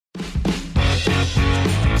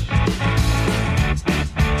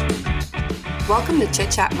Welcome to Chit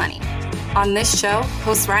Chat Money. On this show,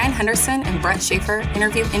 hosts Ryan Henderson and Brett Schaefer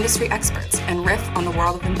interview industry experts and riff on the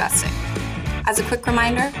world of investing. As a quick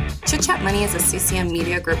reminder, Chit Chat Money is a CCM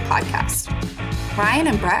Media Group podcast. Ryan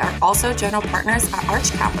and Brett are also general partners at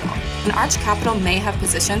Arch Capital, and Arch Capital may have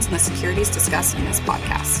positions in the securities discussed in this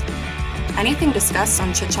podcast. Anything discussed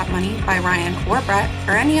on Chit Chat Money by Ryan or Brett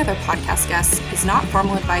or any other podcast guests is not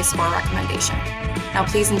formal advice or recommendation. Now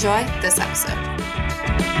please enjoy this episode.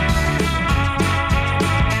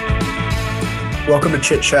 Welcome to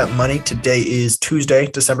Chit Chat Money. Today is Tuesday,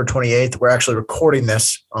 December 28th. We're actually recording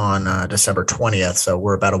this on December 20th, so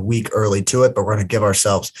we're about a week early to it, but we're going to give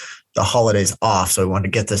ourselves the holidays off. So we wanted to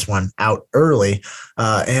get this one out early.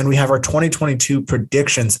 And we have our 2022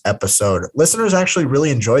 predictions episode. Listeners actually really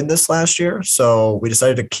enjoyed this last year, so we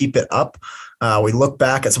decided to keep it up. We look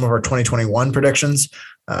back at some of our 2021 predictions,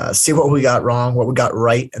 see what we got wrong, what we got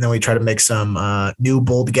right, and then we try to make some new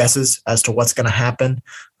bold guesses as to what's going to happen.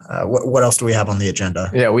 What else do we have on the agenda?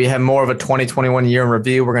 Yeah, we have more of a 2021 year in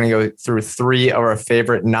review. We're going to go through 3 of our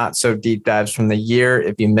favorite not so deep dives from the year.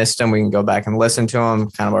 If you missed them, we can go back and listen to them.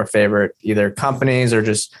 Kind of our favorite either companies or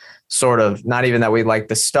just sort of not even that we like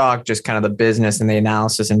the stock, just kind of the business and the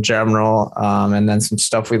analysis in general. And then some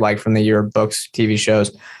stuff we like from the year, books, TV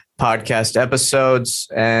shows, podcast episodes.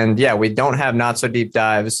 And yeah, we don't have not so deep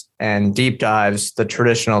dives and deep dives, the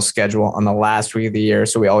traditional schedule on the last week of the year.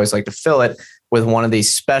 So we always like to fill it with one of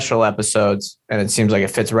these special episodes. And it seems like it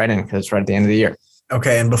fits right in because it's right at the end of the year.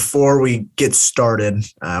 Okay. And before we get started,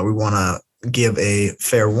 we want to give a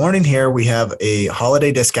fair warning here. We have a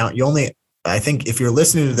holiday discount. I think if you're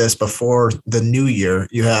listening to this before the new year,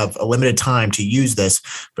 you have a limited time to use this.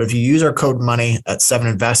 But if you use our code MONEY at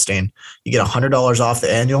 7investing, you get $100 off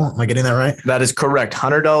the annual. Am I getting that right? That is correct.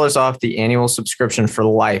 $100 off the annual subscription for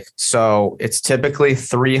life. So it's typically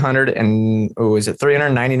 $399 or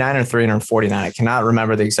 $349? I cannot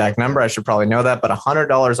remember the exact number. I should probably know that, but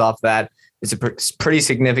 $100 off that is a pretty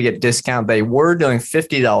significant discount. They were doing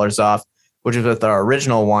 $50 off, which is with our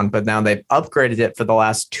original one, but now they've upgraded it for the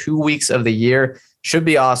last 2 weeks of the year. Should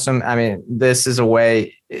be awesome. I mean, this is a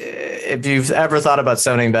way, if you've ever thought about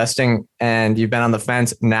 7investing and you've been on the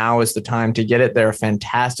fence, now is the time to get it. They're a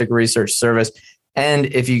fantastic research service. And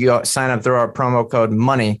if you go sign up through our promo code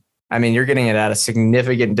MONEY, I mean, you're getting it at a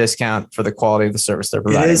significant discount for the quality of the service they're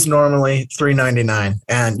providing. It is normally $399.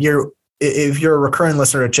 And if you're a recurring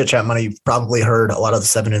listener to Chit Chat Money, you've probably heard a lot of the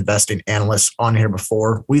 7investing analysts on here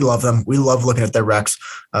before. We love them. We love looking at their recs.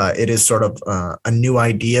 It is sort of a new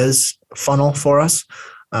ideas funnel for us.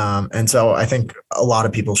 And so I think a lot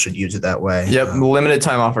of people should use it that way. Yep. Limited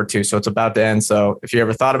time offer too. So it's about to end. So if you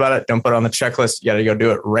ever thought about it, don't put it on the checklist. You got to go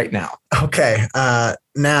do it right now. Okay.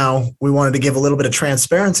 Now we wanted to give a little bit of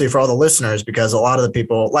transparency for all the listeners because a lot of the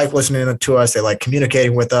people like listening to us. They like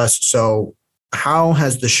communicating with us. So how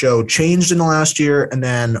has the show changed in the last year? And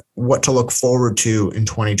then what to look forward to in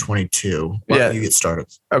 2022? Why don't you get started?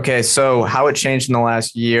 Okay. So how it changed in the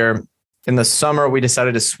last year. In the summer, we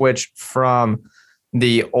decided to switch from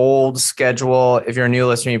the old schedule. If you're a new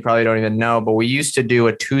listener, you probably don't even know, but we used to do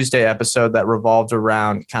a Tuesday episode that revolved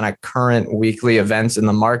around kind of current weekly events in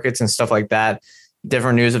the markets and stuff like that.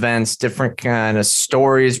 Different news events, different kind of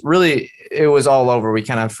stories. Really, it was all over. We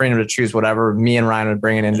kind of had freedom to choose whatever. Me and Ryan would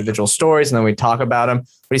bring in individual stories and then we'd talk about them.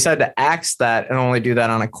 We decided to axe that and only do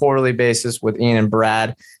that on a quarterly basis with Ian and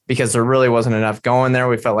Brad because there really wasn't enough going there.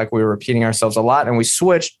 We felt like we were repeating ourselves a lot and we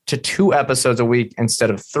switched to 2 episodes a week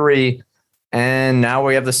instead of 3. And now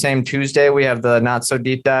we have the same Tuesday. We have the not so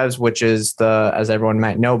deep dives, which is as everyone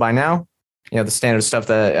might know by now, the standard stuff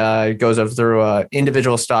that goes over through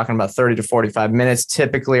individual stock in about 30 to 45 minutes,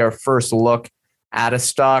 typically our first look at a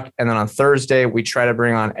stock. And then on Thursday, we try to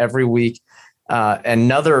bring on every week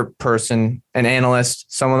another person, an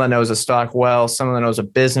analyst, someone that knows a stock well, someone that knows a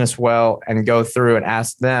business well, and go through and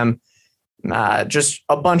ask them just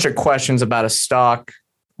a bunch of questions about a stock,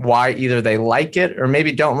 why either they like it or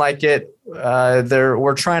maybe don't like it.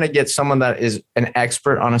 We're trying to get someone that is an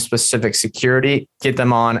expert on a specific security, get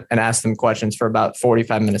them on and ask them questions for about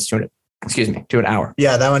 45 minutes to an hour.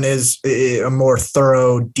 Yeah, that one is a more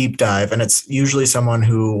thorough deep dive. And it's usually someone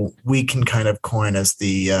who we can kind of coin as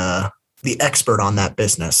the expert on that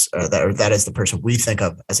business, that is the person we think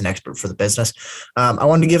of as an expert for the business. I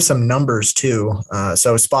wanted to give some numbers too.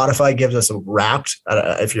 So Spotify gives us a Wrapped.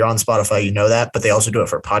 If you're on Spotify, you know that, but they also do it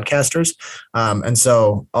for podcasters. And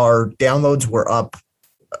so our downloads were up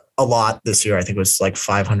a lot this year. I think it was like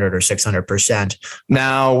 500 or 600%.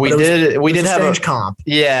 Now we did have a comp.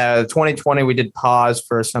 Yeah. 2020, we did pause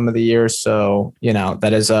for some of the years. So,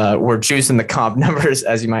 that is, we're juicing the comp numbers,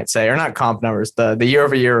 as you might say, or not comp numbers, the year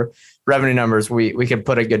over year revenue numbers, we could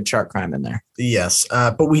put a good chart crime in there. Yes.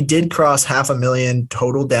 But we did cross 500,000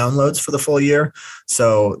 total downloads for the full year.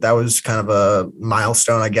 So that was kind of a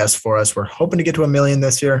milestone, I guess, for us. We're hoping to get to 1 million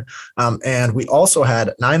this year. And we also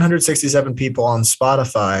had 967 people on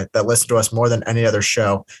Spotify that listen to us more than any other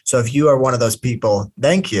show. So if you are one of those people,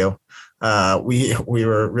 thank you. We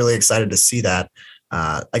were really excited to see that.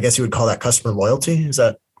 I guess you would call that customer loyalty.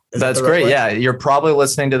 That's great. Yeah. You're probably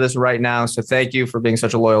listening to this right now. So thank you for being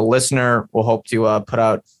such a loyal listener. We'll hope to put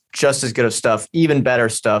out just as good of stuff, even better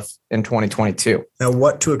stuff in 2022. Now,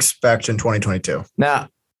 what to expect in 2022? Now,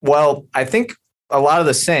 well, I think a lot of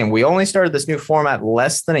the same. We only started this new format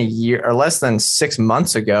less than a year or less than 6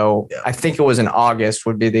 months ago. Yeah. I think it was in August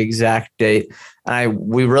would be the exact date.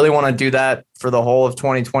 We really want to do that for the whole of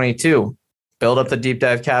 2022. Build up the deep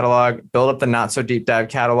dive catalog, build up the not so deep dive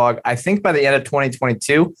catalog. I think by the end of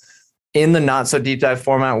 2022, in the not so deep dive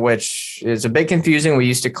format, which is a bit confusing. We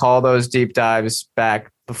used to call those deep dives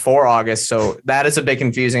back before August. So that is a bit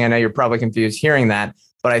confusing. I know you're probably confused hearing that,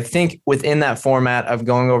 but I think within that format of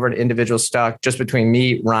going over to individual stock, just between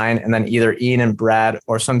me, Ryan, and then either Ian and Brad,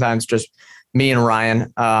 or sometimes just me and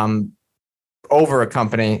Ryan, over a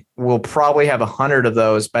company, we'll probably have 100 of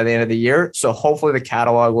those by the end of the year. So hopefully the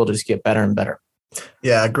catalog will just get better and better.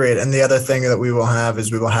 Yeah, great. And the other thing that we will have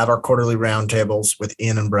is we will have our quarterly roundtables with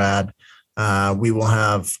Ian and Brad. We will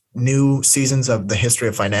have new seasons of the history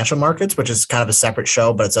of financial markets, which is kind of a separate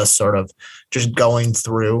show, but it's us sort of just going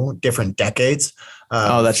through different decades.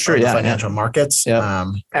 That's true. Yeah, financial markets. Yeah.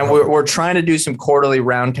 And we're trying to do some quarterly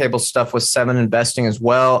roundtable stuff with Seven Investing as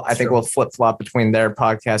well. I think we'll flip flop between their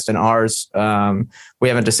podcast and ours. We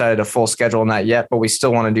haven't decided a full schedule on that yet, but we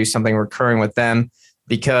still want to do something recurring with them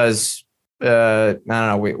because I don't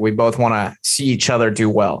know. We both want to see each other do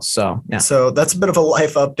well. So yeah. So that's a bit of a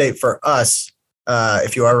life update for us.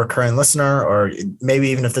 If you are a recurring listener, or maybe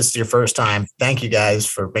even if this is your first time, thank you guys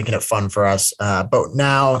for making it fun for us. But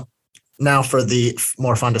now for the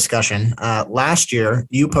more fun discussion. Last year,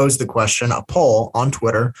 you posed the question, a poll on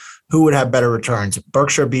Twitter, who would have better returns,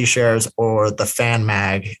 Berkshire B shares or the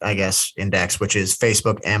FanMag, I guess, index, which is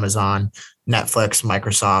Facebook, Amazon, Netflix,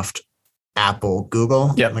 Microsoft, Apple,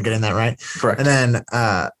 Google. Yep. Am I getting that right? Correct. And then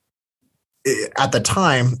at the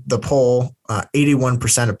time, the poll,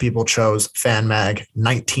 81% of people chose FanMag,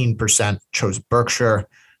 19% chose Berkshire.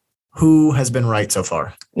 Who has been right so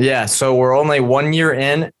far? Yeah, so we're only 1 year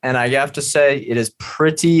in, and I have to say it is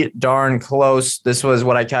pretty darn close. This was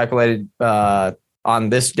what I calculated on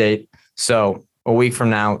this date. So a week from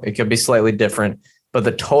now, it could be slightly different. But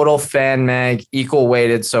the total FanMag equal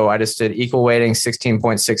weighted, so I just did equal weighting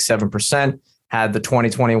 16.67%, had the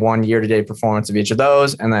 2021 year-to-date performance of each of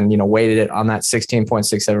those, and then weighted it on that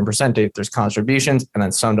 16.67% if there's contributions, and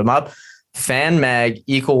then summed them up. FanMag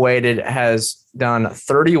equal weighted has done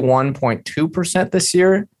 31.2% this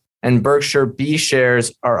year, and Berkshire B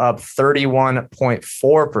shares are up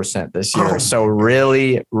 31.4% this year. So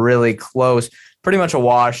really, really close, pretty much a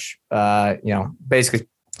wash, basically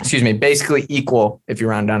equal if you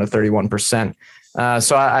round down to 31%.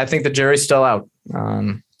 So I think the jury's still out.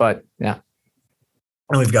 But yeah.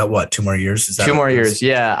 And we've got what, 2 more years? Is that 2 more years?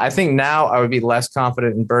 Yeah. I think now I would be less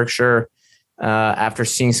confident in Berkshire after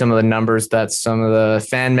seeing some of the numbers that some of the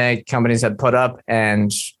FanMag companies had put up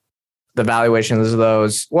and the valuations of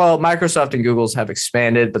those. Well, Microsoft and Google's have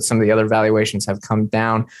expanded, but some of the other valuations have come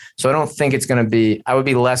down. So I don't think it's going to be, I would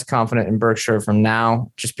be less confident in Berkshire from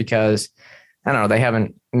now just because, I don't know, they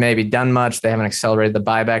haven't maybe done much. They haven't accelerated the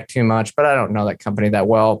buyback too much, but I don't know that company that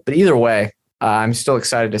well. But either way, I'm still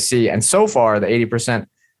excited to see. And so far, the 80%,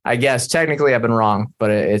 I guess, technically I've been wrong,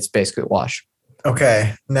 but it's basically a wash.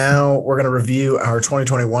 Okay, now we're going to review our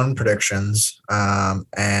 2021 predictions. And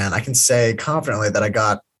I can say confidently that I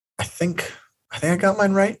think I got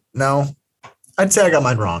mine right. No, I'd say I got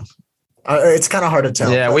mine wrong. It's kind of hard to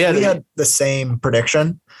tell. Yeah, we had the same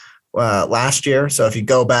prediction last year. So if you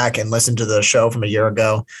go back and listen to the show from a year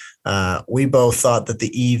ago, we both thought that the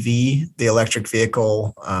EV, the electric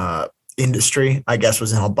vehicle industry, I guess,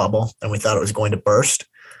 was in a bubble, and we thought it was going to burst.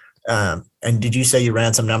 And did you say you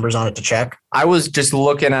ran some numbers on it to check? I was just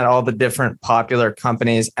looking at all the different popular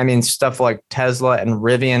companies. I mean, stuff like Tesla and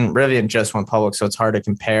Rivian. Rivian just went public, so it's hard to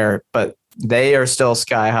compare, but they are still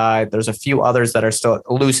sky high. There's a few others that are still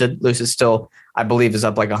Lucid. Lucid still, I believe, is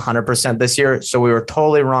up like 100% this year. So we were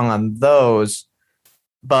totally wrong on those.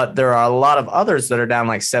 But there are a lot of others that are down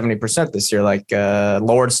like 70% this year, like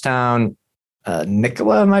Lordstown.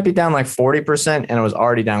 Nikola might be down like 40%, and it was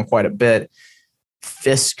already down quite a bit.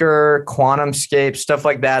 Fisker, QuantumScape, stuff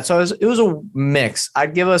like that. So it was a mix.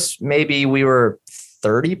 I'd give us maybe we were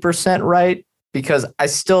 30% right because I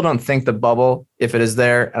still don't think the bubble, if it is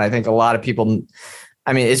there, and I think a lot of people,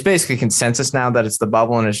 I mean, it's basically consensus now that it's the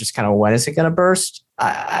bubble, and it's just kind of when is it going to burst?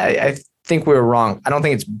 I think we were wrong. I don't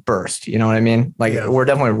think it's burst. You know what I mean? Like we're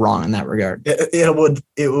definitely wrong in that regard.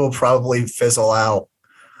 It will probably fizzle out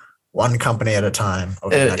one company at a time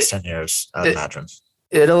over the next 10 years, I'd imagine.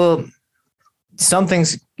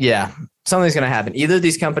 Something's going to happen. Either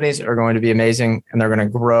these companies are going to be amazing and they're going to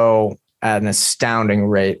grow at an astounding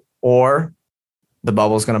rate, or the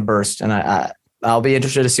bubble's going to burst. And I'll be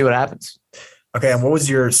interested to see what happens. Okay. And what was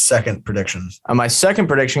your second prediction? My second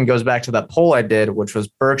prediction goes back to that poll I did, which was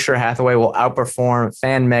Berkshire Hathaway will outperform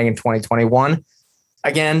FanMeg in 2021.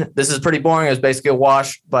 Again, this is pretty boring. It was basically a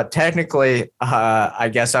wash, but technically, I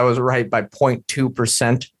guess I was right by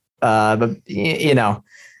 0.2%. But, you know,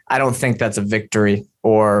 I don't think that's a victory,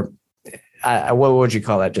 or what would you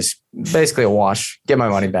call that? Just basically a wash. Get my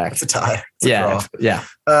money back. It's a tie. Yeah.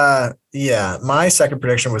 My second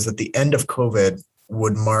prediction was that the end of COVID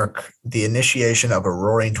would mark the initiation of a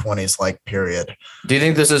roaring 20s like period. Do you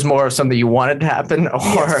think this is more of something you wanted to happen, or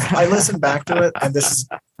yes, I listened back to it, and this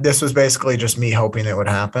was basically just me hoping it would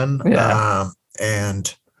happen. Yeah.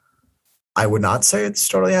 And I would not say it's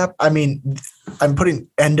totally happened. I mean, I'm putting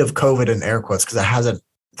end of COVID in air quotes because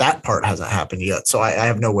that part hasn't happened yet. So I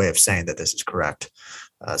have no way of saying that this is correct.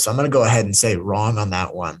 So I'm going to go ahead and say wrong on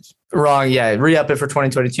that one. Wrong. Yeah. Re-up it for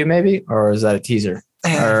 2022 maybe, or is that a teaser?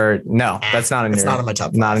 Or no, that's not in not in my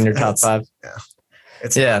top 5. Not in your top 5.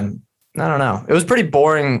 Yeah. I don't know. It was pretty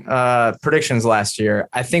boring predictions last year.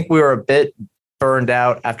 I think we were a bit burned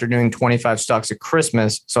out after doing 25 stocks at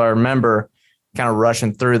Christmas. So I remember kind of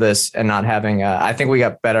rushing through this and not having, I think we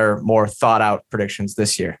got better, more thought out predictions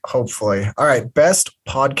this year. Hopefully. All right. Best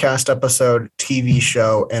podcast episode, TV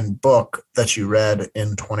show, and book that you read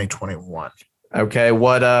in 2021. Okay.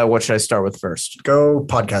 What should I start with first? Go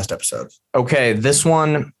podcast episode. Okay. This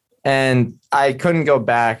one, and I couldn't go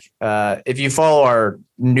back. If you follow our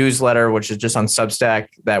newsletter, which is just on Substack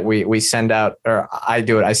that we send out, or I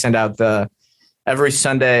do it. I send out every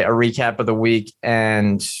Sunday, a recap of the week.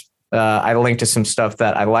 And I link to some stuff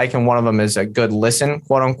that I like. And one of them is a good listen,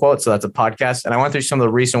 quote unquote. So that's a podcast. And I went through some of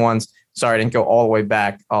the recent ones. Sorry, I didn't go all the way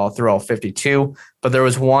back through all 52, but there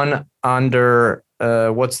was one under,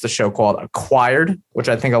 what's the show called? Acquired, which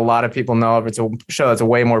I think a lot of people know of. It's a show that's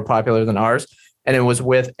way more popular than ours. And it was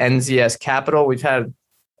with NZS Capital. We've had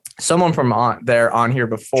someone from on here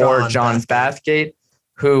before, John Bathgate,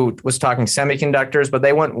 who was talking semiconductors, but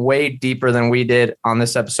they went way deeper than we did on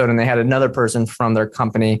this episode. And they had another person from their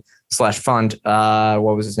company/fund.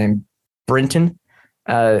 What was his name? Brinton.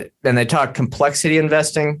 And they talked complexity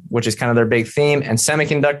investing, which is kind of their big theme, and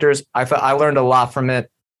semiconductors. I thought I learned a lot from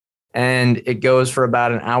it, and it goes for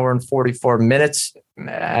about 1 hour and 44 minutes.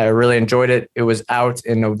 I really enjoyed it. It was out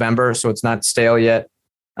in November, so it's not stale yet.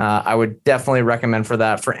 I would definitely recommend for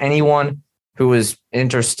that for anyone who is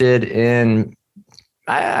interested in,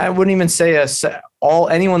 I wouldn't even say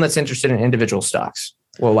anyone that's interested in individual stocks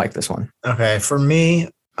will like this one. Okay. For me,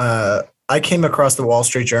 I came across the Wall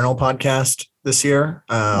Street Journal podcast this year.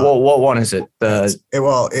 What one is it?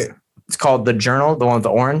 It's called The Journal, the one with the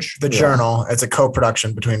orange? The Journal. It's a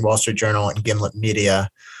co-production between Wall Street Journal and Gimlet Media.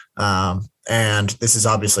 And this is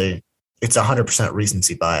obviously, it's 100%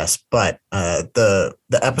 recency bias, but the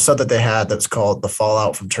episode that they had that's called The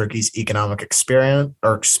Fallout from Turkey's Economic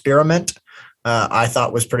Experiment, I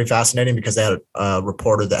thought was pretty fascinating because they had a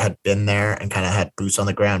reporter that had been there and kind of had boots on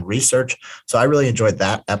the ground research. So I really enjoyed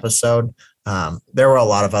that episode. There were a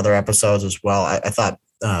lot of other episodes as well. I thought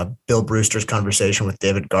Bill Brewster's conversation with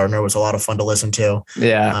David Gardner was a lot of fun to listen to.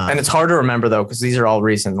 Yeah. And it's hard to remember though, because these are all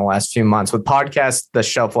recent in the last few months. With podcasts, the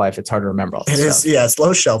shelf life, it's hard to remember all this stuff. Yeah, it's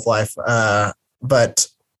low shelf life. But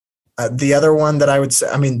the other one that I would say,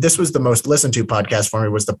 I mean, this was the most listened to podcast for me,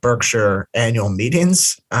 was the Berkshire annual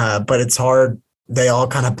meetings. But it's hard. They all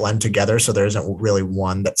kind of blend together. So there isn't really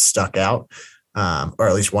one that stuck out, or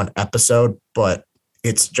at least one episode, but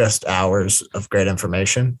it's just hours of great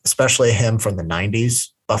information, especially him from the 90s.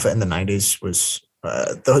 Buffett in the 90s was,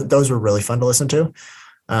 those were really fun to listen to.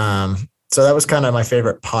 So that was kind of my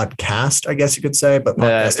favorite podcast, I guess you could say. But you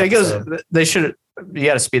got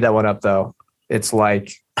to speed that one up though. It's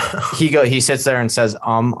like he sits there and says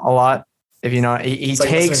a lot. If you know, he takes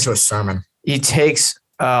listening to a sermon. He takes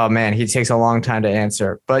a long time to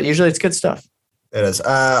answer, but usually it's good stuff. It is.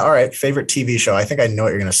 All right. Favorite TV show. I think I know what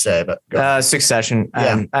you're going to say, but go. Succession.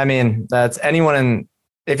 Yeah. I mean, that's anyone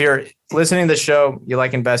if you're listening to the show, you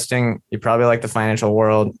like investing, you probably like the financial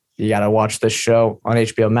world. You got to watch this show on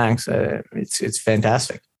HBO Max. It's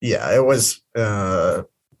fantastic. Yeah, it was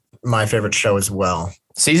my favorite show as well.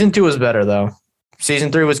 Season 2 was better though.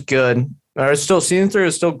 Season 3 was good. Or season 3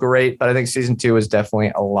 was still great, but I think season 2 was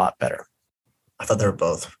definitely a lot better. I thought they were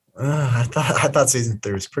both. I thought season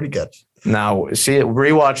 3 was pretty good. Now,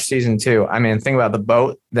 rewatch season 2. I mean, think about the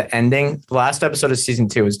boat, the ending. The last episode of season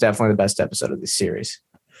 2 is definitely the best episode of the series.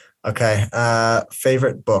 Okay.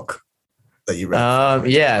 Favorite book that you read?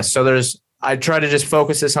 Yeah. So I try to just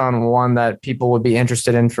focus this on one that people would be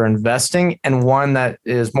interested in for investing, and one that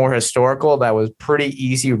is more historical. That was pretty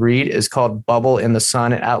easy read. Is called Bubble in the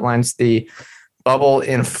Sun. It outlines the bubble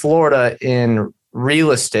in Florida in real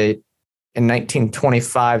estate in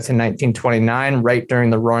 1925 to 1929, right during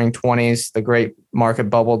the Roaring '20s, the great market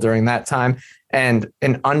bubble during that time. And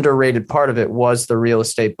an underrated part of it was the real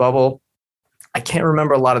estate bubble. I can't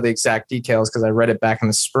remember a lot of the exact details because I read it back in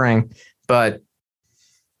the spring, but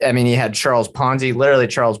I mean, he had Charles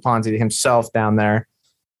Ponzi himself down there.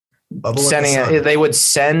 Sending it. They would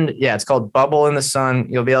send, it's called Bubble in the Sun.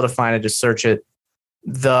 You'll be able to find it. Just search it.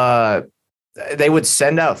 They would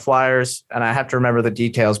send out flyers, and I have to remember the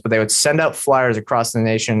details, but they would send out flyers across the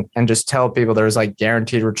nation and just tell people there was like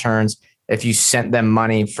guaranteed returns if you sent them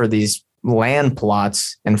money for these land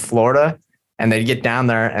plots in Florida. And they'd get down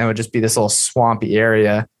there and it would just be this little swampy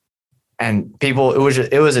area. And people,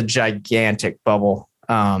 it was a gigantic bubble.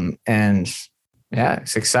 And yeah,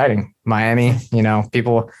 it's exciting. Miami,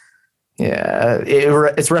 people,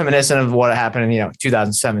 it's reminiscent of what happened in,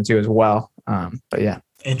 2007 too as well. But yeah.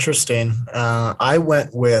 Interesting. I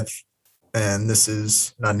went with, and this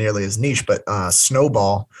is not nearly as niche, but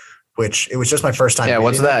Snowball, which it was just my first time. Yeah.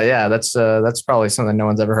 What's that? Yeah. That's probably something no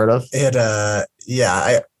one's ever heard of.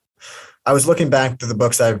 I was looking back to the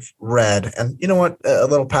books I've read, and you know what? A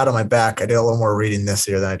little pat on my back. I did a little more reading this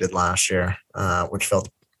year than I did last year, which felt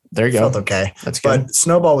okay. That's good. But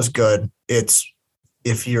Snowball was good.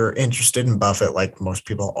 If you're interested in Buffett, like most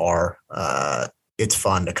people are, it's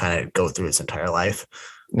fun to kind of go through his entire life.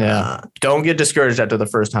 Yeah. Don't get discouraged after the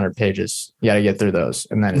first 100 pages. You got to get through those,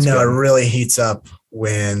 and then it really heats up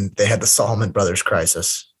when they had the Salomon Brothers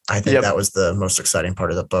crisis. I think that was the most exciting part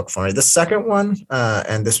of the book for me. The second one,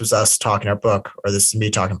 and this was us talking our book, or this is me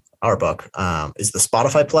talking our book, is the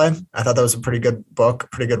Spotify play. I thought that was a pretty good book,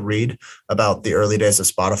 pretty good read about the early days of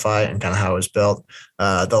Spotify and kind of how it was built.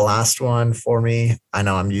 The last one for me, I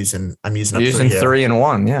know I'm using 3 in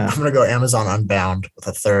 1. Yeah. I'm going to go Amazon Unbound with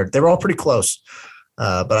a third. They were all pretty close,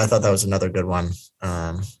 but I thought that was another good one.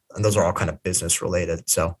 And those are all kind of business related.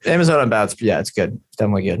 So Amazon Unbound, it's good. It's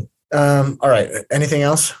definitely good. All right. Anything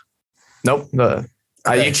else? Nope.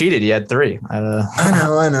 Okay. You cheated. You had 3. I know.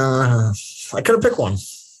 I could have picked one.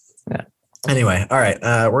 Yeah. Anyway. All right.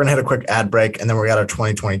 We're going to hit a quick ad break, and then we got our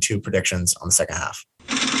 2022 predictions on the second half.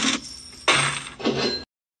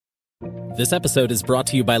 This episode is brought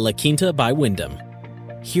to you by La Quinta by Wyndham.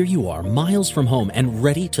 Here you are, miles from home and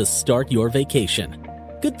ready to start your vacation.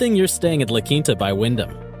 Good thing you're staying at La Quinta by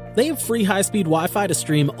Wyndham. They have free high-speed Wi-Fi to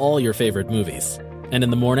stream all your favorite movies. And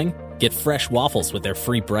in the morning, get fresh waffles with their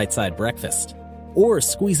free Brightside breakfast. Or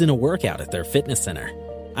squeeze in a workout at their fitness center.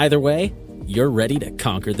 Either way, you're ready to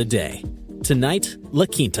conquer the day. Tonight, La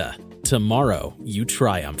Quinta. Tomorrow, you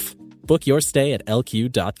triumph. Book your stay at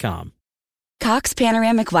lq.com. Cox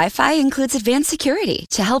Panoramic Wi-Fi includes advanced security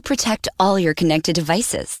to help protect all your connected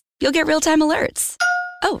devices. You'll get real-time alerts.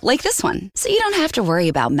 Oh, like this one, so you don't have to worry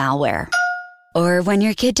about malware. Or when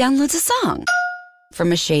your kid downloads a song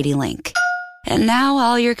from a shady link. And now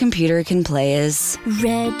all your computer can play is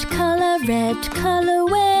red color,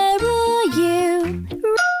 where are you?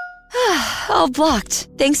 all blocked,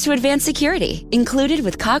 thanks to advanced security, included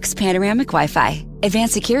with Cox Panoramic Wi-Fi.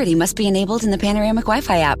 Advanced security must be enabled in the Panoramic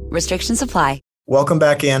Wi-Fi app. Restrictions apply. Welcome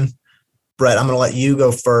back in. Brett, I'm going to let you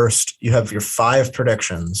go first. You have your 5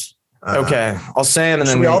 predictions. Okay. I'll say them and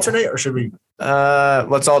then should we alternate or should we?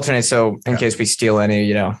 Let's alternate. So in case we steal any,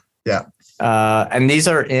 Yeah. And these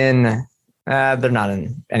are they're not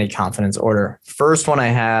in any confidence order. First one I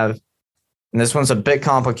have, and this one's a bit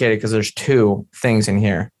complicated because there's 2 things in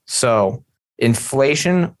here. So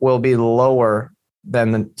inflation will be lower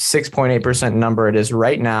than the 6.8% number it is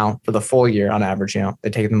right now for the full year on average. They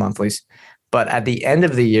take the monthlies. But at the end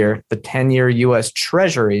of the year, the 10-year U.S.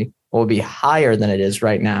 Treasury will be higher than it is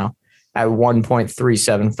right now at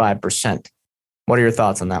 1.375%. What are your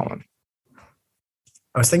thoughts on that one?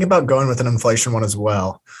 I was thinking about going with an inflation one as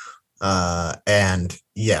well. And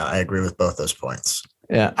yeah, I agree with both those points.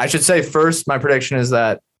 Yeah, I should say first, my prediction is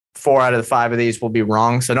that 4 out of the 5 of these will be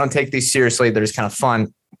wrong. So don't take these seriously. They're just kind of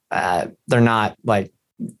fun. They're not like,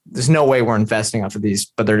 there's no way we're investing off of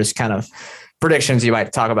these, but they're just kind of predictions you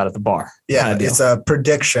might talk about at the bar. Yeah, kind of it's a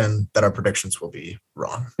prediction that our predictions will be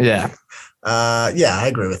wrong. Yeah. Yeah, I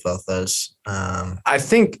agree with both those. I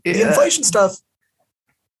think the inflation stuff,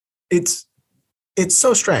 it's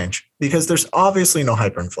so strange because there's obviously no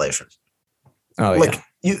hyperinflation. Oh, Like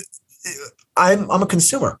I'm a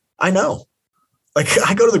consumer. I know. Like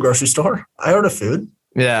I go to the grocery store, I order food.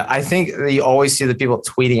 Yeah, I think you always see the people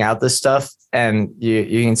tweeting out this stuff, and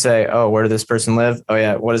you can say, "Oh, where does this person live? Oh,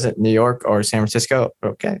 yeah, what is it, New York or San Francisco?"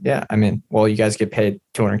 Okay, yeah. I mean, well, you guys get paid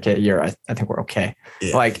 $200K a year. I think we're okay.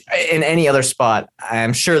 Yeah. Like in any other spot,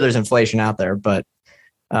 I'm sure there's inflation out there, but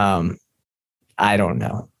I don't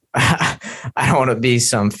know. I don't want to be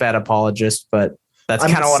some Fed apologist, but that's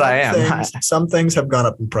kind of what I am. Some things have gone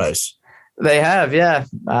up in price. They have, yeah.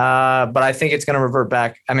 But I think it's going to revert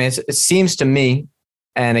back. I mean, it seems to me,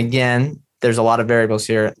 and again, there's a lot of variables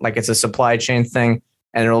here. Like it's a supply chain thing,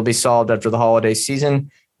 and it'll be solved after the holiday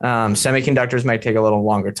season. Semiconductors might take a little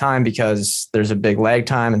longer time because there's a big lag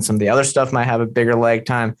time, and some of the other stuff might have a bigger lag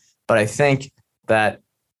time. But I think that,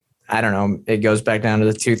 I don't know, it goes back down to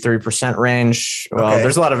the 2-3% range. Well,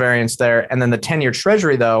 There's a lot of variance there. And then the 10-year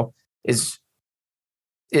treasury, though, is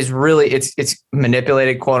really, it's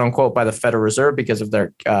manipulated, quote unquote, by the Federal Reserve because of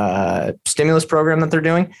their stimulus program that they're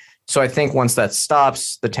doing. So I think once that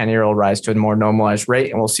stops, the 10-year will rise to a more normalized rate,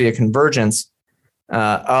 and we'll see a convergence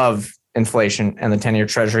of inflation and the 10-year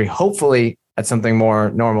treasury, hopefully at something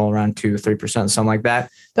more normal around 2-3%, something like that.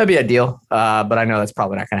 That'd be ideal. But I know that's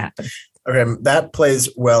probably not going to happen. Okay, that plays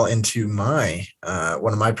well into my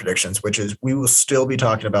one of my predictions, which is we will still be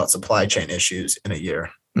talking about supply chain issues in a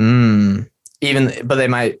year. But they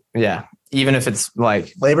might, yeah. Even if it's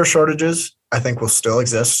like labor shortages, I think will still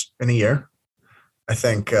exist in a year. I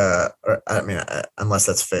think, unless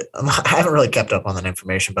that's fit. I haven't really kept up on that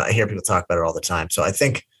information, but I hear people talk about it all the time. So I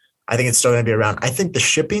think it's still going to be around. I think the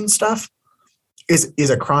shipping stuff is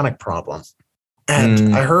a chronic problem.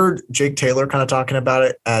 And I heard Jake Taylor kind of talking about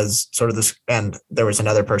it as sort of this, and there was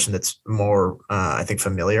another person that's more, I think,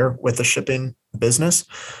 familiar with the shipping business.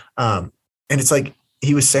 And it's like,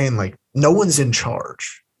 he was saying like, no one's in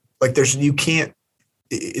charge. Like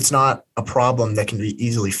it's not a problem that can be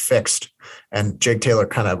easily fixed. And Jake Taylor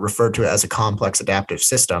kind of referred to it as a complex adaptive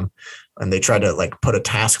system. And they tried to like put a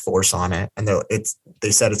task force on it. And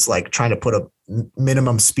they said it's like trying to put a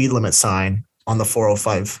minimum speed limit sign on the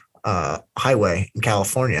 405 highway in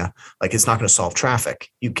California. Like it's not going to solve traffic.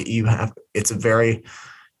 It's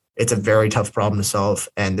a very tough problem to solve,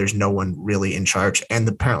 and there's no one really in charge. And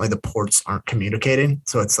apparently the ports aren't communicating.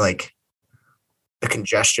 So it's like the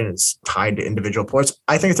congestion is tied to individual ports.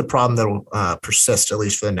 I think it's a problem that will persist at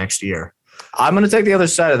least for the next year. I'm going to take the other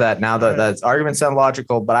side of that now. That arguments sound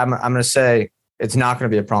logical, but I'm going to say it's not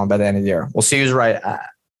going to be a problem by the end of the year. We'll see who's right.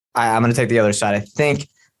 I'm going to take the other side. I think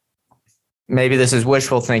maybe this is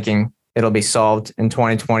wishful thinking. It'll be solved in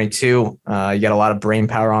 2022. You got a lot of brain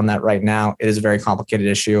power on that right now. It is a very complicated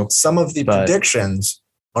issue. Some of the predictions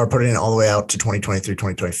are putting it all the way out to 2023,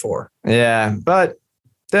 2024. Yeah, but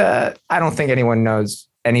I don't think anyone knows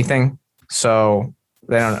anything. So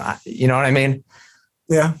they don't, you know what I mean?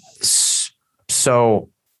 Yeah. So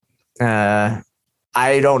I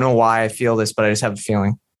don't know why I feel this, but I just have a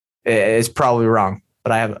feeling it's probably wrong.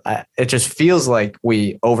 But it just feels like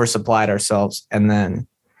we oversupplied ourselves. And then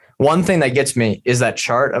one thing that gets me is that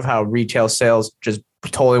chart of how retail sales just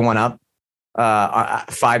totally went up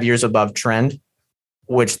 5 years above trend,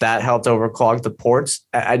 which that helped overclog the ports.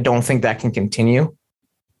 I don't think that can continue.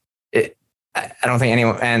 I don't think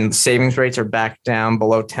anyone, and savings rates are back down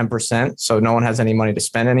below 10%. So no one has any money to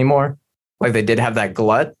spend anymore. Like they did have that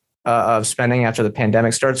glut of spending after the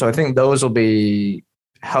pandemic started. So I think those will be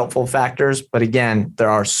helpful factors. But again, there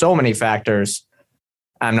are so many factors.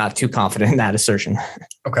 I'm not too confident in that assertion.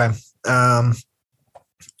 Okay. All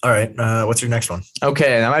right. What's your next one?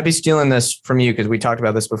 Okay. And I might be stealing this from you because we talked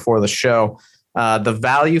about this before the show. The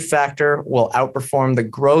value factor will outperform the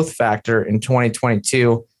growth factor in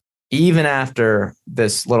 2022, even after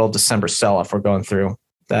this little December sell-off we're going through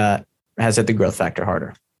that has hit the growth factor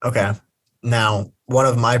harder. Okay. Now, one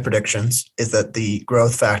of my predictions is that the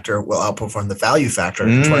growth factor will outperform the value factor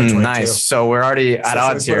in 2022. Nice. So we're already at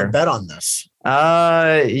odds here. Bet on this.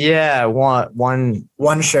 Yeah,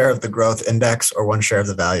 one share of the growth index or one share of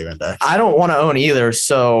the value index. I don't want to own either.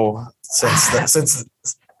 So since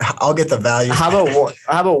I'll get the value. How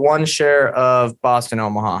about one share of Boston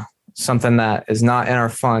Omaha? Something that is not in our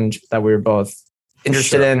fund that we were both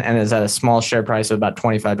interested in and is at a small share price of about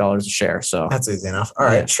 $25 a share. So that's easy enough. All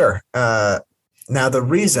right, sure. Now the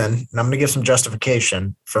reason, and I'm going to give some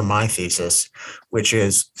justification for my thesis, which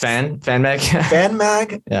is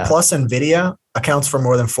FanMag yeah. plus NVIDIA accounts for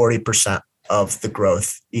more than 40% of the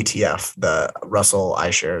growth ETF, the Russell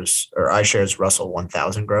iShares or iShares Russell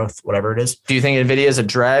 1000 growth, whatever it is. Do you think NVIDIA is a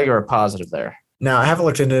drag or a positive there? Now I haven't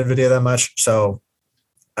looked into NVIDIA that much, so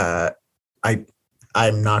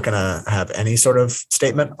I'm not going to have any sort of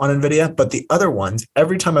statement on NVIDIA, but the other ones,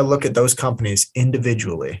 every time I look at those companies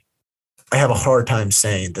individually, I have a hard time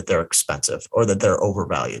saying that they're expensive or that they're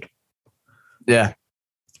overvalued. Yeah.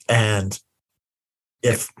 And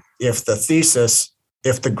if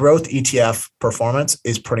the growth ETF performance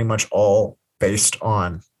is pretty much all based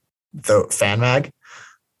on the FanMag,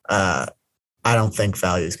 I don't think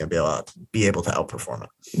value is going to be able to outperform it.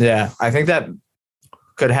 Yeah, I think that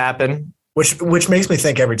could happen. Which makes me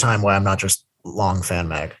think every time why I'm not just long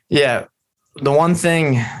FanMag. Yeah, the one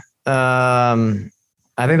thing I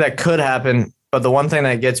think that could happen, but the one thing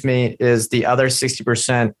that gets me is the other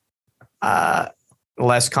 60%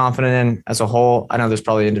 less confident in as a whole. I know there's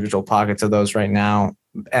probably individual pockets of those right now.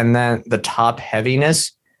 And then the top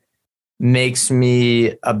heaviness makes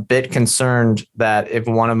me a bit concerned that if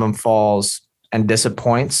one of them falls and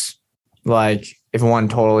disappoints, like if one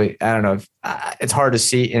totally, I don't know, it's hard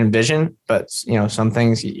to envision, but some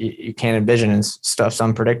things you can't envision and stuff's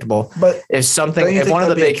unpredictable. But if one of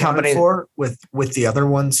the big companies with the other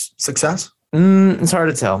one's success, it's hard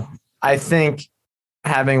to tell. I think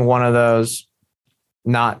having one of those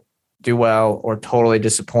not do well or totally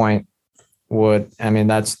disappoint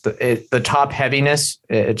that's the top heaviness.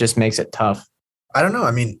 It just makes it tough. I don't know.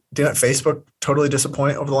 I mean, didn't Facebook totally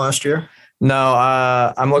disappoint over the last year? No,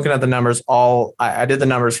 I'm looking at the numbers. I did the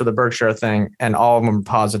numbers for the Berkshire thing, and all of them are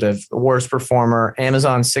positive. The worst performer: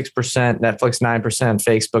 Amazon 6%, Netflix 9%,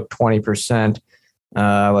 Facebook 20%.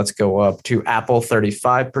 Let's go up to Apple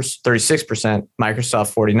 36%,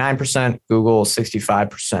 Microsoft 49%, Google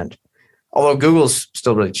 65%. Although Google's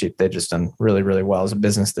still really cheap, they've just done really, really well as a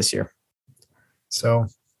business this year. So,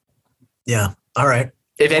 yeah, all right.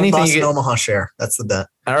 If anything, Boston Omaha share. That's the bet.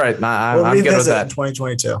 All right, I'm good with that.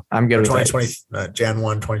 2022. I'm good with 2020, Jan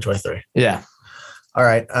 1, 2023. Yeah. All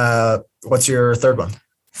right. What's your third one?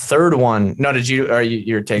 Third one. No,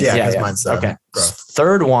 you're taking? Yeah, mine's okay. Growth.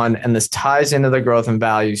 Third one, and this ties into the growth and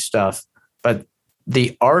value stuff, but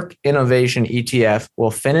the ARK Innovation ETF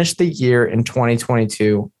will finish the year in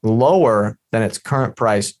 2022 lower than its current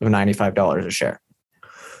price of $95 a share.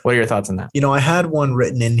 What are your thoughts on that? I had one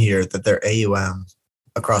written in here that their AUM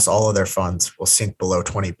across all of their funds will sink below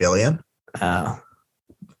 20 billion.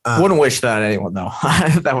 Wouldn't wish that on anyone though.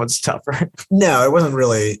 That one's tougher. No, it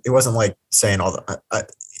wasn't like saying all the, I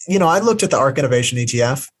looked at the ARK Innovation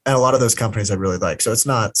ETF and a lot of those companies I really like. So it's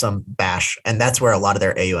not some bash. And that's where a lot of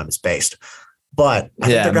their AUM is based. But I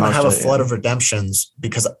think they're going to have a flood of redemptions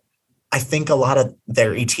because I think a lot of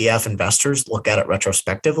their ETF investors look at it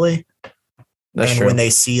retrospectively. That's true. When they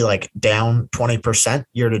see like down 20%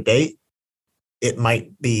 year to date, it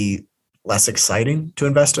might be less exciting to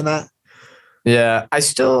invest in that. Yeah,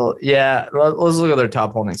 let's look at their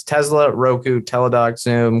top holdings. Tesla, Roku, Teladoc,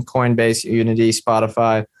 Zoom, Coinbase, Unity,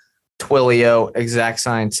 Spotify, Twilio, Exact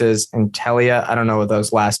Sciences, and Telia. I don't know what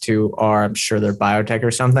those last two are. I'm sure they're biotech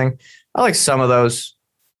or something. I like some of those.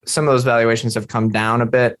 Some of those valuations have come down a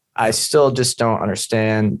bit. I still just don't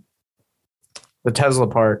understand the Tesla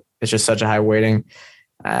part. It's just such a high weighting.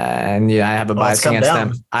 And I have a bias against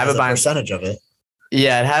them. I have a percentage of it.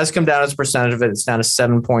 Yeah, it has come down as a percentage of it. It's down to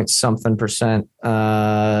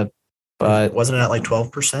 7-point-something%. But wasn't it at like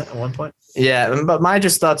 12% at one point? Yeah, but my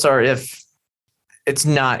just thoughts are if it's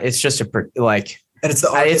not, it's just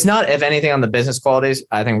it's not, if anything, on the business qualities.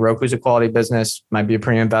 I think Roku's a quality business, might be a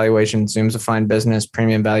premium valuation. Zoom's a fine business,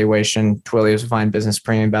 premium valuation. Twilio's a fine business,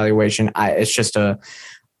 premium valuation. It's just a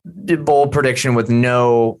bold prediction with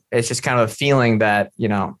it's just kind of a feeling that,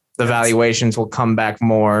 the valuations will come back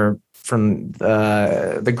more from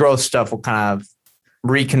the growth stuff will kind of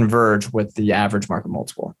reconverge with the average market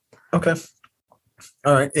multiple. Okay.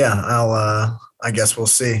 All right. Yeah. I guess we'll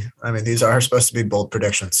see. I mean, these are supposed to be bold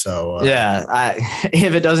predictions. So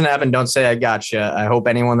if it doesn't happen, don't say I gotcha. I hope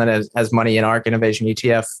anyone that has money in ARK Innovation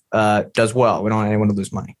ETF does well. We don't want anyone to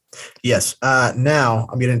lose money. Yes. Now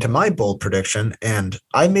I'm getting into my bold prediction, and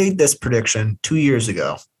I made this prediction 2 years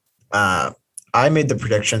ago. I made the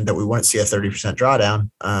prediction that we wouldn't see a 30% drawdown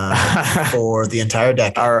for the entire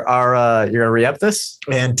decade. You're gonna re-up this?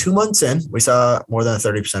 And 2 months in, we saw more than a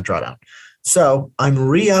 30% drawdown. So I'm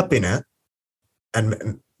re-upping it,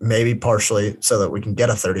 and maybe partially so that we can get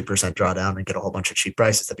a 30% drawdown and get a whole bunch of cheap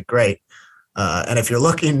prices. That'd be great. And if you're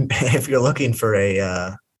looking for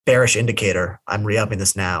a bearish indicator, I'm re-upping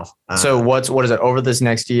this now. So what is it? Over this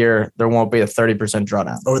next year, there won't be a 30%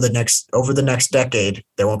 drawdown. Over the next decade,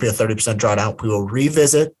 there won't be a 30% drawdown. We will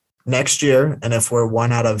revisit next year, and if we're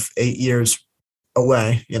 1 out of 8 years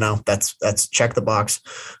away, that's check the box.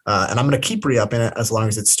 And I'm going to keep re-upping it as long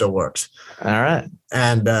as it still works. All right.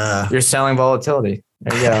 And you're selling volatility.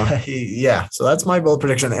 There you go. Yeah. So that's my bold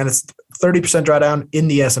prediction. And it's 30% drawdown in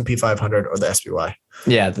the S&P 500 or the SPY.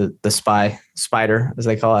 Yeah, the spider, as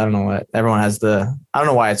they call it. I don't know what everyone has I don't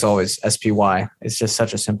know why it's always SPY. It's just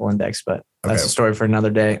such a simple index, but that's a story for another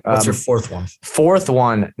day. What's your fourth one? Fourth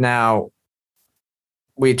one. Now,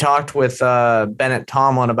 we talked with Bennett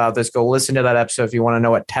Tomlin about this. Go listen to that episode if you want to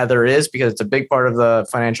know what Tether is, because it's a big part of the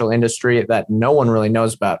financial industry that no one really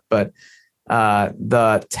knows about. But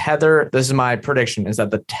the Tether, this is my prediction, is that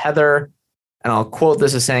the Tether, and I'll quote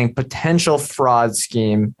this as saying, potential fraud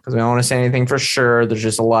scheme, because we don't want to say anything for sure. There's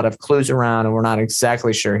just a lot of clues around and we're not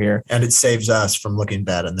exactly sure here. And it saves us from looking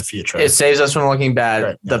bad in the future. It saves us from looking bad.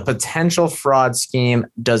 Right, the potential fraud scheme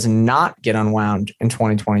does not get unwound in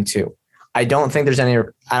 2022. I don't think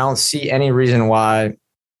I don't see any reason why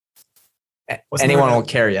anyone will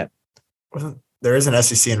care yet. There is an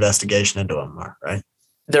SEC investigation into them, right?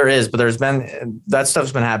 There is, but that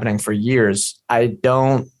stuff's been happening for years. I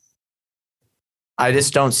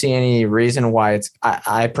just don't see any reason why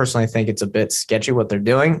I personally think it's a bit sketchy what they're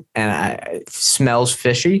doing, and it smells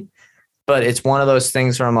fishy, but it's one of those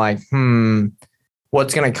things where I'm like,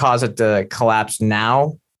 what's going to cause it to collapse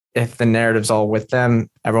now? If the narrative's all with them,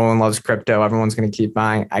 everyone loves crypto, everyone's going to keep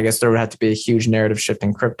buying. I guess there would have to be a huge narrative shift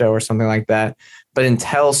in crypto or something like that. But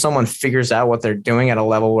until someone figures out what they're doing at a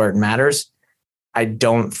level where it matters, I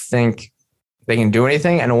don't think they can do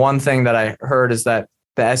anything. And one thing that I heard is that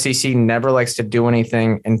the SEC never likes to do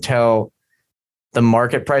anything until the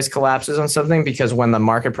market price collapses on something, because when the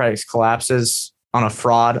market price collapses on a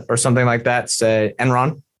fraud or something like that, say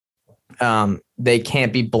Enron, they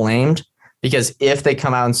can't be blamed, because if they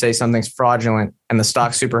come out and say something's fraudulent and the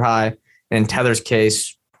stock's super high, and in Tether's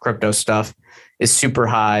case, crypto stuff is super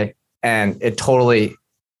high, and it totally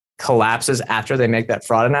collapses after they make that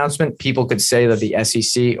fraud announcement, people could say that the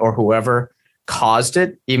SEC or whoever caused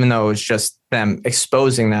it, even though it was just them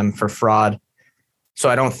exposing them for fraud. So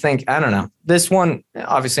I don't know. This one,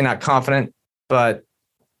 obviously not confident, but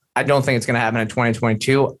I don't think it's going to happen in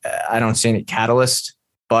 2022. I don't see any catalyst,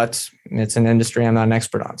 but it's an industry I'm not an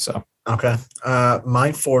expert on. So, okay.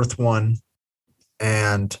 My fourth one,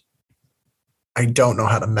 and I don't know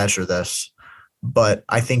how to measure this, but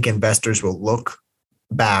I think investors will look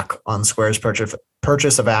back on Square's purchase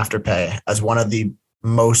of Afterpay as one of the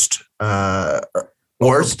most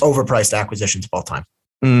overpriced acquisitions of all time.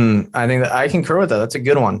 I think that I concur with that. That's a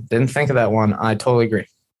good one. Didn't think of that one. I totally agree.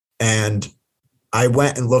 And I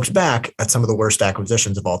went and looked back at some of the worst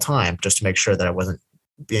acquisitions of all time just to make sure that I wasn't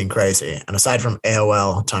being crazy. And aside from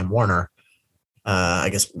AOL, Time Warner, I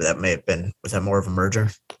guess that may have been, was that more of a merger?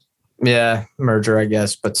 Yeah, merger, I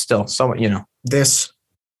guess, but still, somewhat, This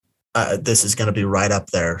is going to be right up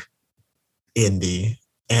there in the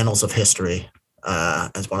annals of history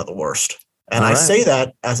as one of the worst. And I say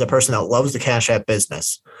that as a person that loves the Cash App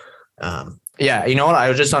business. Yeah, you know what? I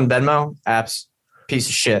was just on Venmo. Apps, piece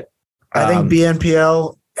of shit. I think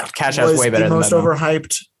BNPL Cash App's way better the than most Venmo.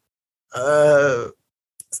 overhyped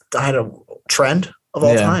trend of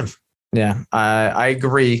all time. Yeah, I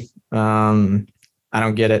agree. I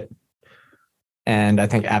don't get it. And I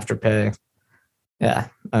think Afterpay,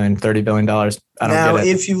 $30 billion. I don't get it.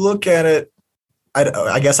 If you look at it,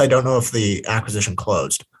 I guess I don't know if the acquisition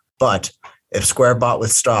closed, but if Square bought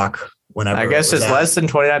with stock whenever, I guess it's less than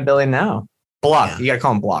 29 billion now. Block. Yeah. You got to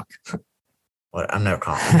call them Block. What? I'm never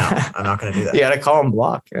calling them. No, I'm not going to do that. You got to call them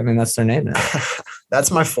Block. I mean, that's their name now.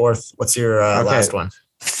 That's my fourth. What's your last one?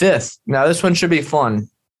 Fifth. Now, this one should be fun.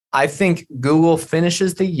 I think Google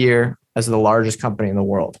finishes the year as the largest company in the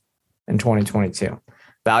world in 2022.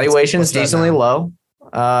 Valuation is decently low.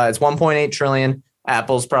 It's 1.8 trillion.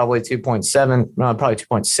 Apple's probably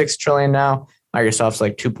 2.6 trillion now. Microsoft's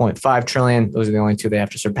like 2.5 trillion. Those are the only two they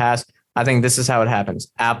have to surpass. I think this is how it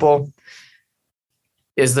happens. Apple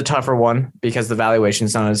is the tougher one because the valuation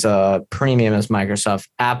is not as premium as Microsoft.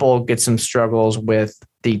 Apple gets some struggles with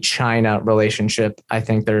the China relationship. I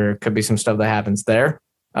think there could be some stuff that happens there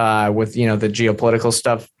with, the geopolitical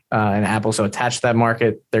stuff and Apple so attached to that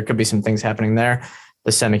market. There could be some things happening there. The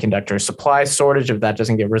semiconductor supply shortage, if that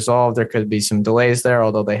doesn't get resolved, there could be some delays there,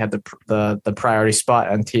 although they had the priority spot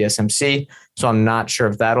on TSMC. So I'm not sure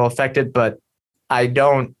if that'll affect it, but I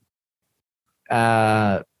don't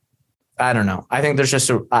know. I think there's just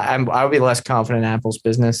I would be less confident in Apple's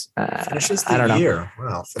business. Finishes the year.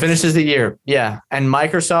 Wow. Finishes the year. Yeah. And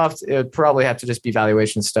Microsoft, it would probably have to just be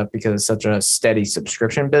valuation stuff because it's such a steady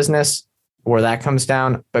subscription business where that comes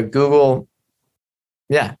down. But Google,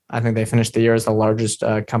 yeah, I think they finished the year as the largest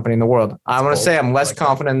company in the world. I want to say I'm less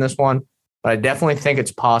confident in this one, but I definitely think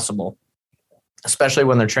it's possible, especially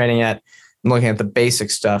when they're trading at, I'm looking at the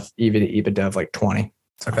basic stuff, EV to EBITDA of like 20.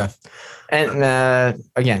 Okay. And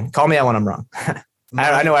again, call me out when I'm wrong.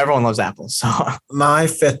 I know everyone loves Apple. So my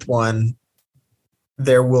fifth one,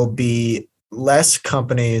 there will be less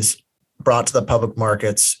companies brought to the public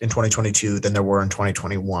markets in 2022 than there were in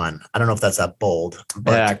 2021. I don't know if that's that bold,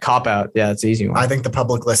 but yeah, cop out. Yeah, it's an easy one. I think the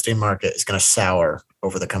public listing market is going to sour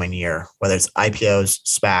over the coming year, whether it's IPOs,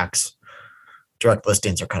 SPACs, direct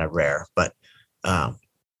listings are kind of rare. But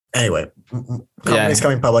anyway, companies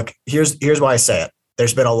coming public. Here's why I say it.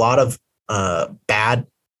 There's been a lot of bad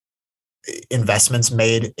investments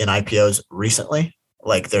made in IPOs recently.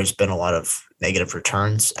 Like there's been a lot of negative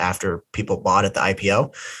returns after people bought at the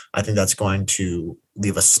IPO. I think that's going to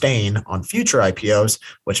leave a stain on future IPOs,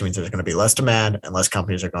 which means there's going to be less demand and less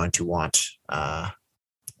companies are going to want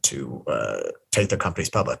to take their companies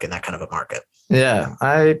public in that kind of a market. Yeah,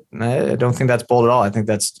 I don't think that's bold at all. I think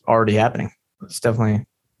that's already happening. It's definitely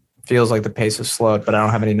feels like the pace has slowed, but I don't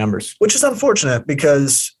have any numbers. Which is unfortunate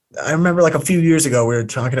because I remember like a few years ago, we were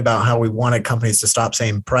talking about how we wanted companies to stop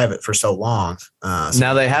saying private for so long.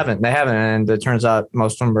 Now they haven't. And it turns out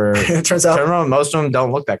most of them are. It turns out most of them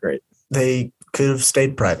don't look that great. They could have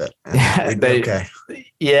stayed private. Yeah, okay.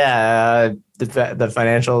 Yeah, the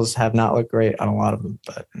financials have not looked great on a lot of them,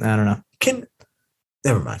 but I don't know.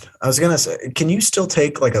 Never mind. I was gonna say, can you still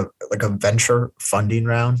take like a venture funding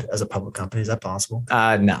round as a public company? Is that possible?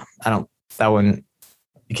 No, I don't. That wouldn't.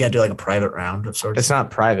 You can't do like a private round of sorts? It's not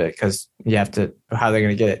private because you have to, how are they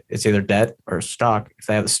going to get it? It's either debt or stock. If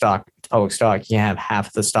they have the stock, it's public stock, you can't have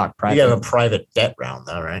half the stock private. You have a private debt round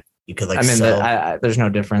though, right? You could like sell. There's no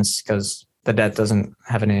difference because the debt doesn't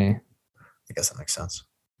have any. I guess that makes sense.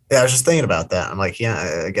 Yeah, I was just thinking about that. I'm like,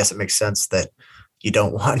 yeah, I guess it makes sense that you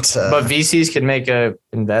don't want But VCs could make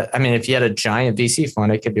if you had a giant VC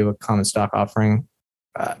fund, it could do a common stock offering,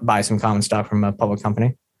 buy some common stock from a public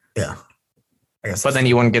company. Yeah. I guess but then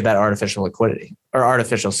you wouldn't get that artificial liquidity or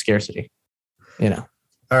artificial scarcity, All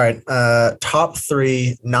right. Top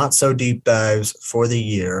 3 not so deep dives for the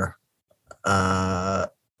year.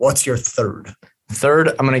 What's your third? Third,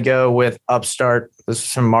 I'm going to go with Upstart. This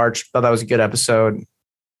is from March. Thought that was a good episode.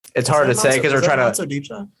 It's hard to say because we're trying to. Not so deep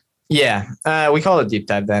dive? Yeah. We call it deep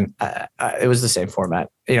dive then. It was the same format.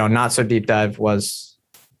 Not so deep dive was,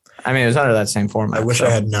 it was under that same format. I wish I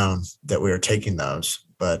had known that we were taking those,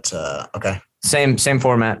 but okay. Same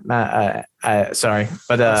format. Sorry,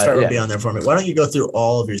 but Start would be on there for me. Why don't you go through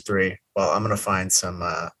all of your 3? Well, I'm going to find some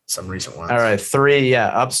recent ones. All right, 3. Yeah,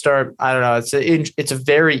 Upstart. I don't know. It's a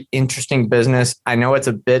very interesting business. I know it's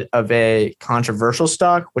a bit of a controversial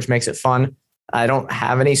stock, which makes it fun. I don't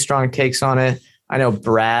have any strong takes on it. I know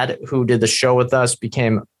Brad, who did the show with us,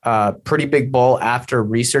 became a pretty big bull after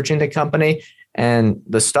researching the company, and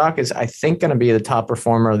the stock is, I think, going to be the top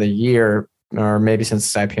performer of the year. Or maybe since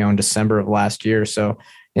its IPO in December of last year. So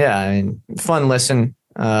yeah, fun listen.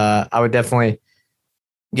 I would definitely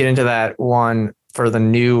get into that one for the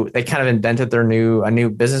new, they kind of invented a new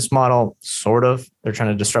business model, sort of. They're trying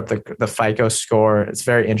to disrupt the FICO score. It's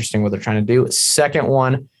very interesting what they're trying to do. Second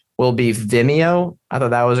one will be Vimeo. I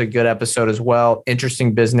thought that was a good episode as well.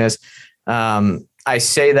 Interesting business. I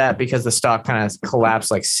say that because the stock kind of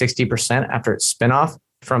collapsed like 60% after its spinoff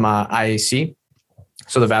from IAC.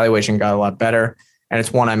 So the valuation got a lot better, and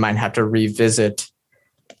it's one I might have to revisit.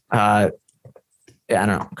 I don't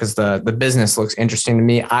know, because the business looks interesting to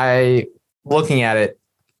me. Looking at it,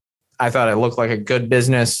 I thought it looked like a good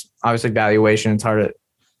business. Obviously, valuation, it's hard to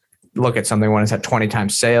look at something when it's at 20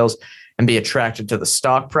 times sales and be attracted to the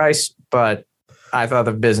stock price. But I thought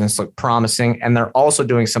the business looked promising, and they're also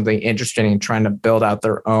doing something interesting and trying to build out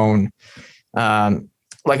their own,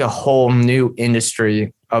 like a whole new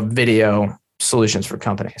industry of video solutions for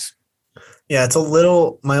companies. Yeah, it's a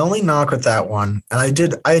little, my only knock with that one, and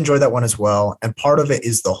I enjoyed that one as well. And part of it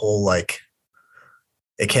is the whole, like,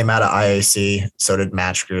 it came out of IAC, so did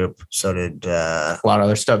Match Group, so did a lot of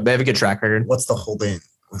other stuff. They have a good track record. What's the holding?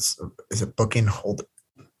 Is it Booking Hold?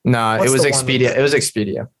 No, it was Expedia. It was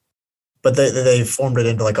Expedia. But they formed it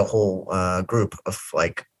into like a whole group of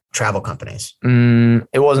like travel companies.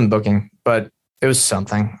 It wasn't Booking, but it was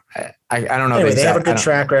something. I don't know. Anyway, they have a good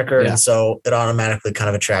track record, and so it automatically kind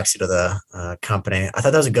of attracts you to the company. I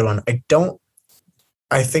thought that was a good one.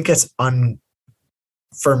 I think it's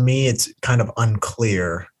for me, it's kind of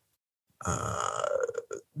unclear.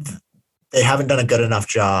 They haven't done a good enough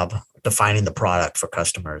job defining the product for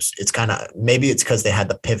customers. It's kind of, maybe it's because they had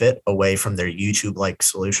to pivot away from their YouTube-like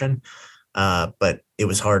solution, but it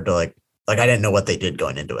was hard to like I didn't know what they did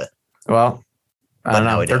going into it. Well, I don't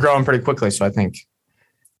know. They're growing pretty quickly, so I think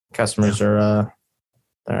customers are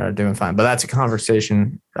They're doing fine, but that's a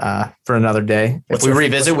conversation for another day. If we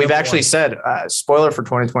revisit, we've actually said, spoiler for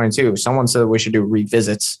 2022, someone said we should do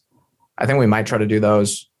revisits. I think we might try to do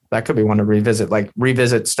those. That could be one to revisit, like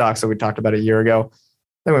revisit stocks that we talked about a year ago.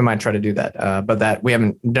 Then we might try to do that. But that we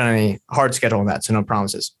haven't done any hard schedule on that, so no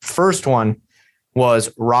promises. First one was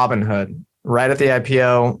Robinhood, right at the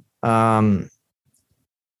IPO.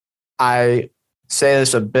 I say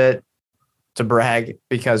this a bit to brag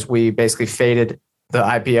because we basically faded the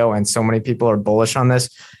IPO and so many people are bullish on this.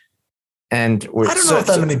 And I don't know if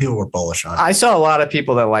that many people were bullish on it. I saw a lot of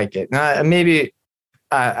people that like it. Maybe,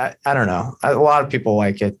 I don't know. A lot of people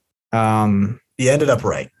like it. You ended up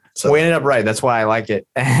right. So we ended up right. That's why I like it.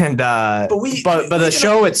 And but the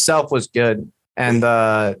show itself was good. And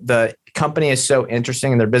the company is so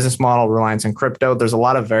interesting and their business model relies on crypto. There's a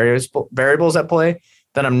lot of variables at play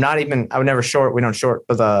that I would never short. We don't short,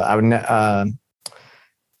 but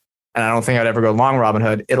and I don't think I'd ever go long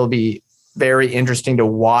Robinhood. It'll be very interesting to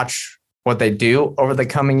watch what they do over the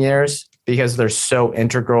coming years because they're so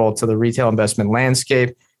integral to the retail investment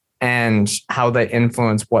landscape and how they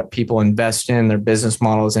influence what people invest in. Their business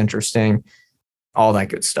model is interesting, all that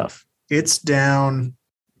good stuff. It's down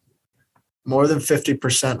more than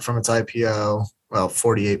 50% from its IPO. Well,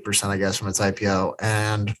 48%, I guess, from its IPO.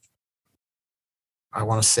 And I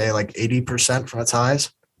want to say like 80% from its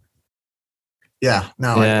highs. Yeah,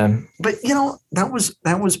 no. Yeah. But that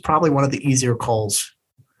was probably one of the easier calls.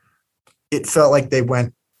 It felt like they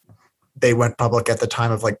went public at the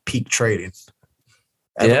time of like peak trading.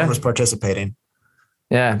 Everyone was participating.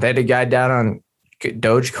 Yeah, they had a guy down on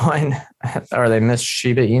Dogecoin, or they missed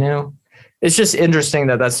Shiba Inu. It's just interesting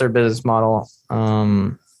that that's their business model.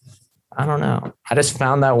 I don't know. I just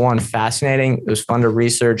found that one fascinating. It was fun to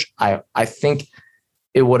research. I think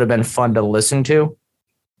it would have been fun to listen to.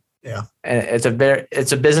 Yeah. And it's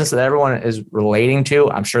a business that everyone is relating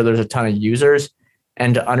to. I'm sure there's a ton of users,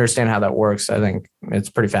 and to understand how that works, I think it's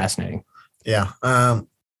pretty fascinating. Yeah.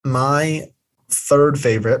 My third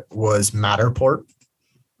favorite was Matterport.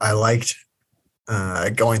 I liked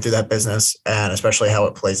going through that business and especially how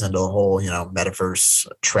it plays into the whole, metaverse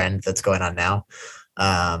trend that's going on now.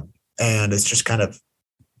 And it's just kind of,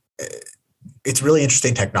 it's really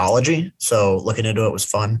interesting technology. So looking into it was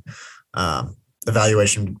fun. The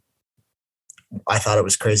valuation, I thought it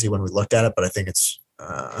was crazy when we looked at it, but I think it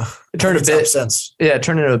turned it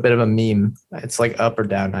turned into a bit of a meme. It's like up or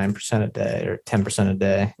down 9% a day or 10% a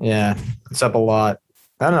day. Yeah, it's up a lot.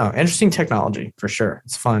 I don't know. Interesting technology for sure.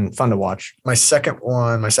 It's fun to watch. My second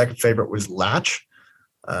favorite was Latch.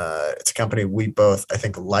 It's a company we both, I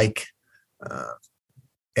think, like,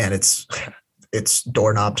 and it's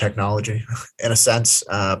doorknob technology in a sense,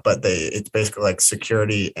 but it's basically like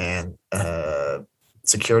security and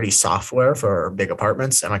security software for big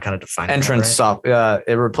apartments. Am I kind of defining entrance right? software?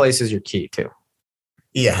 It replaces your key too.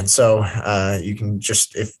 Yeah, and so you can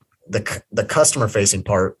just, if the customer facing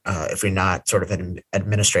part, if you're not sort of an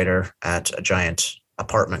administrator at a giant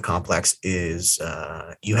apartment complex, is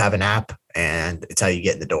you have an app and it's how you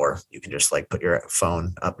get in the door. You can just like put your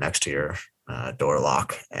phone up next to your door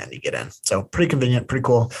lock and you get in. So pretty convenient, pretty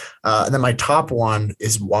cool. And then my top one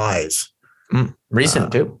is Wise.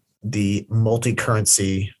 Recent too. The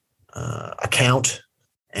multi-currency account,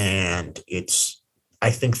 and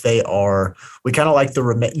I think we kind of like the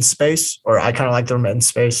remittance space, or I kind of like the remittance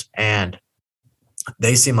space, and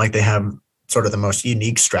they seem like they have sort of the most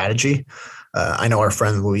unique strategy. I know our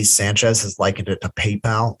friend Luis Sanchez has likened it to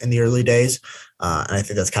PayPal in the early days, and I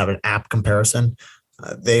think that's kind of an apt comparison.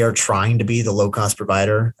 They are trying to be the low-cost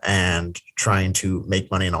provider and trying to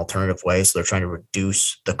make money in alternative ways. So they're trying to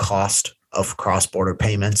reduce the cost of cross-border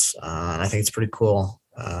payments. And I think it's pretty cool.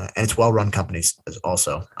 And it's well-run companies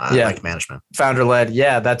also. I like management. Founder-led.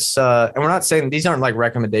 Yeah, that's, and we're not saying these aren't like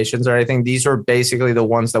recommendations or anything. These are basically the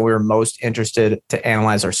ones that we were most interested to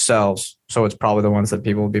analyze ourselves. So it's probably the ones that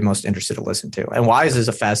people would be most interested to listen to. And Wise is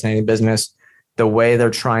a fascinating business. The way they're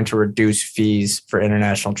trying to reduce fees for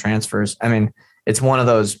international transfers. I mean, it's one of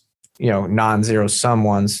those, non-zero sum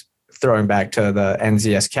ones, throwing back to the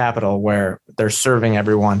NZS Capital, where they're serving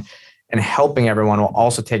everyone and helping everyone while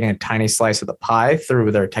also taking a tiny slice of the pie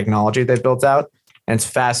through their technology they've built out. And it's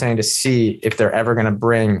fascinating to see if they're ever going to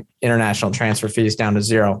bring international transfer fees down to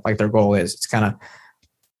zero, like their goal is.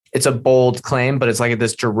 It's a bold claim, but it's like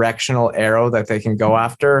this directional arrow that they can go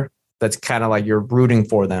after. That's kind of like you're rooting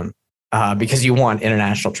for them because you want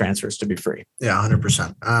international transfers to be free. Yeah,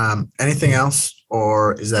 100%. Anything else,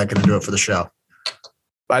 or is that going to do it for the show?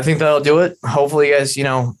 I think that'll do it. Hopefully you guys,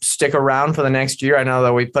 stick around for the next year. I know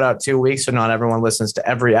that we put out 2 weeks, so not everyone listens to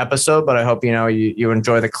every episode, but I hope, you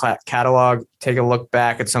enjoy the catalog. Take a look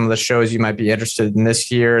back at some of the shows you might be interested in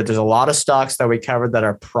this year. There's a lot of stocks that we covered that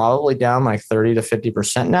are probably down like 30 to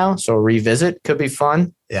 50% now. So revisit could be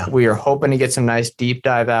fun. Yeah. We are hoping to get some nice deep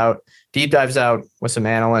dives out with some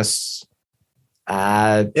analysts.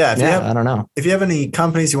 I don't know. If you have any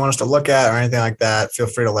companies you want us to look at or anything like that, feel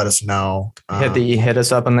free to let us know. Hit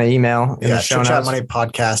us up on the email.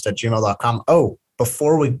 chitchatmoneypodcast@gmail.com. Oh,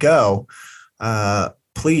 before we go,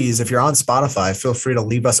 please, if you're on Spotify, feel free to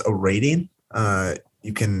leave us a rating.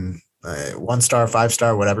 You can 1 star, 5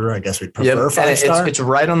 star, whatever. I guess we'd prefer 5 star. It's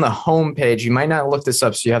right on the homepage. You might not look this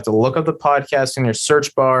up, so you have to look up the podcast in your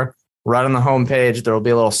search bar. Right on the homepage, there will be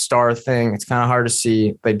a little star thing. It's kind of hard to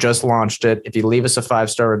see. They just launched it. If you leave us a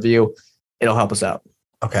 5-star review, it'll help us out.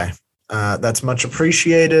 Okay. That's much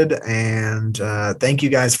appreciated. And thank you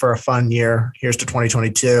guys for a fun year. Here's to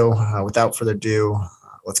 2022. Without further ado,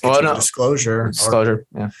 let's get to the disclosure.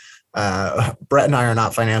 Yeah. Brett and I are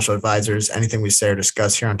not financial advisors. Anything we say or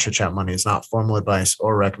discuss here on Chit Chat Money is not formal advice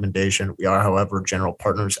or recommendation. We are, however, general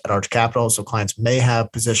partners at Arch Capital, so clients may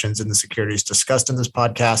have positions in the securities discussed in this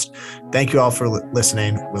podcast. Thank you all for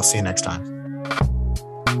listening. We'll see you next time.